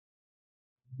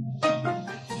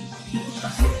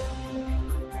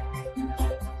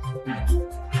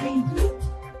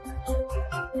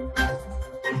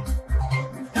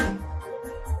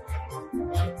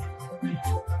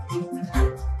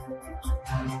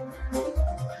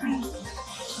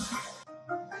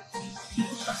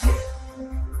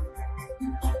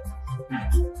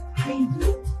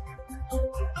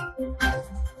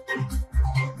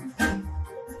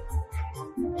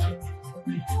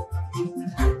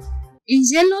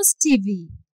Angelos TV,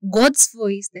 God's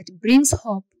voice that brings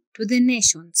hope to the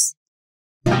nations.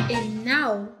 And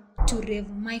now to Rev.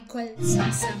 Michael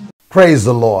Masambu. Praise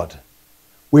the Lord.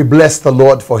 We bless the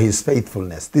Lord for his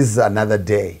faithfulness. This is another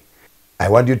day. I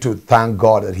want you to thank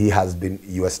God that he has been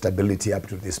your stability up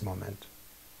to this moment.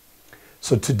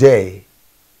 So today,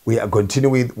 we are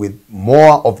continuing with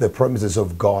more of the promises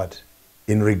of God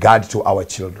in regard to our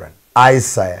children.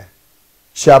 Isaiah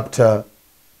chapter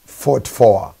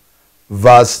 44,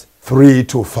 verse 3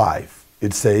 to 5.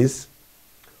 It says,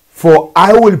 "For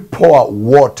I will pour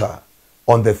water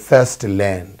on the thirsty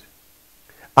land,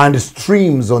 and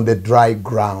streams on the dry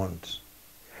ground.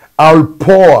 I'll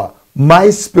pour my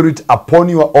spirit upon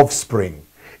your offspring,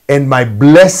 and my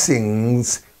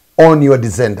blessings on your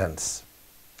descendants.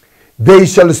 They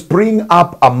shall spring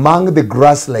up among the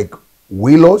grass like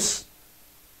willows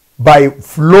by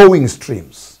flowing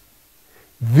streams.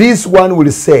 This one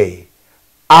will say,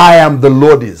 I am the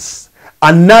Lord's.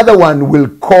 Another one will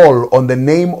call on the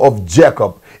name of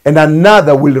Jacob, and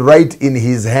another will write in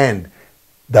his hand,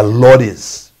 the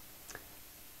Lord's,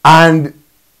 and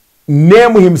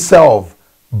name himself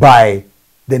by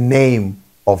the name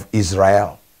of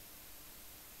Israel."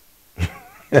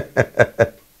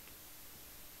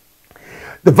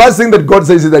 The first thing that God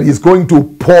says is that he's going to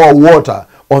pour water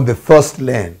on the thirsty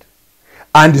land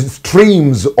and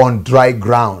streams on dry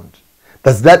ground.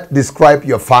 Does that describe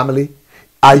your family?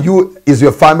 Is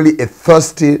your family a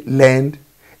thirsty land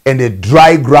and a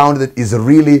dry ground that is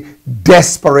really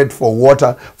desperate for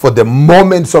water, for the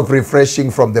moments of refreshing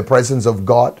from the presence of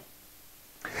God?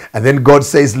 And then God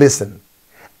says, listen,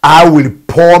 I will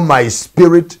pour my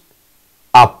spirit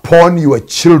upon your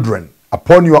children,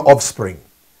 upon your offspring,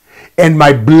 and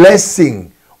my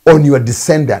blessing on your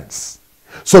descendants.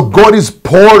 So God is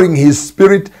pouring his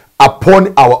spirit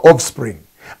upon our offspring,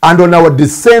 and on our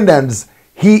descendants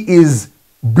he is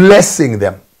blessing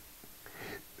them.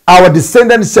 Our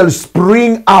descendants shall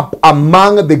spring up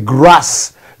among the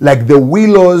grass like the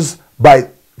willows by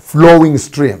flowing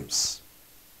streams.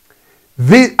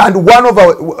 And one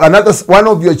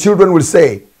of your children will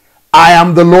say, I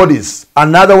am the Lord's.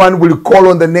 Another one will call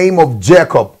on the name of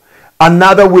Jacob.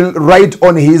 Another will write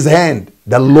on his hand,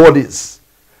 the Lord's,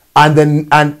 and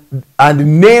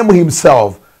name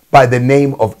himself by the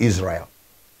name of Israel.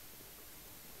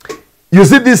 You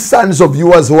see these sons of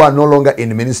yours who are no longer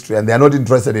in ministry, and they are not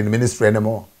interested in ministry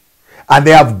anymore, and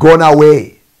they have gone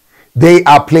away. They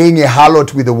are playing a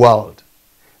harlot with the world.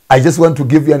 I just want to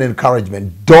give you an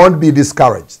encouragement. Don't be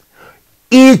discouraged.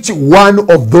 Each one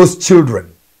of those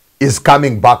children is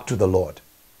coming back to the Lord.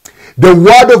 The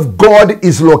word of God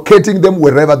is locating them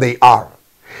wherever they are.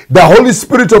 The Holy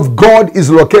Spirit of God is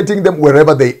locating them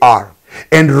wherever they are.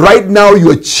 And right now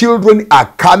your children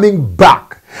are coming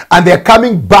back. And they're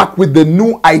coming back with the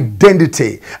new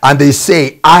identity. And they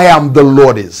say, I am the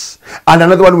Lord's. And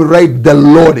another one will write, the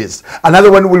Lord's. Another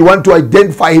one will want to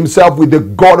identify himself with the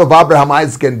God of Abraham,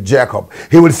 Isaac, and Jacob.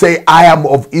 He will say, I am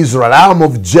of Israel. I am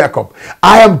of Jacob.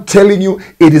 I am telling you,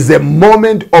 it is a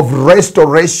moment of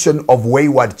restoration of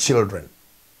wayward children.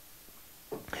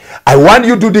 I want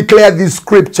you to declare this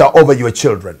scripture over your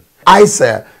children.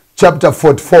 Isaiah chapter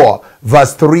 44,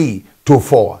 verse 3 to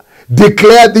 4.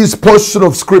 Declare this portion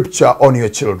of scripture on your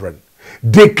children.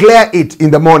 Declare it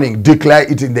in the morning. Declare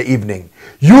it in the evening.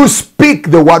 You speak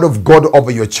the word of God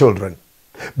over your children.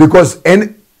 Because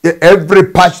in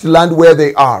every parched land where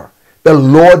they are, the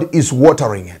Lord is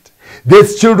watering it.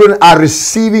 These children are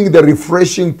receiving the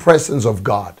refreshing presence of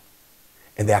God.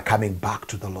 And they are coming back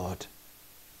to the Lord.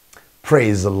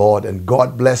 Praise the Lord, and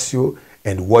God bless you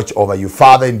and watch over you.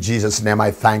 Father, in Jesus' name, I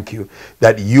thank you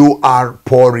that you are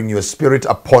pouring your spirit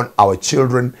upon our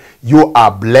children. You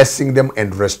are blessing them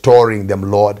and restoring them,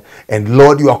 Lord. And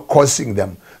Lord, you are causing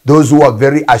them, those who are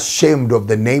very ashamed of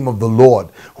the name of the Lord,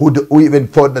 who even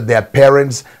thought that their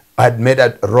parents had made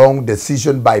a wrong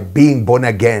decision by being born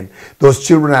again. Those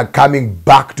children are coming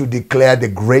back to declare the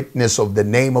greatness of the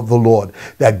name of the Lord.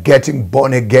 They're getting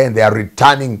born again. They are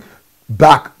returning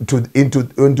back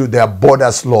into their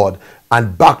borders, Lord,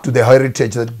 and back to the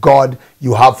heritage that God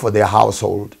you have for their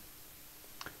household.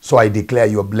 So I declare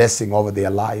your blessing over their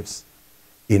lives.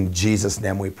 In Jesus'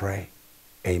 name we pray.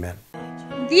 Amen.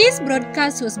 This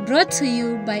broadcast was brought to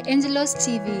you by Angelos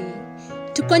TV.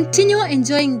 To continue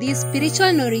enjoying this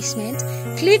spiritual nourishment,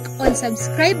 click on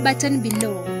subscribe button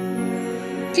below.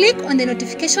 Click on the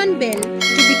notification bell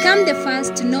to become the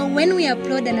first to know when we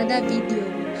upload another video.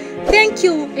 Thank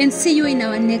you and see you in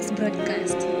our next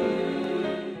broadcast.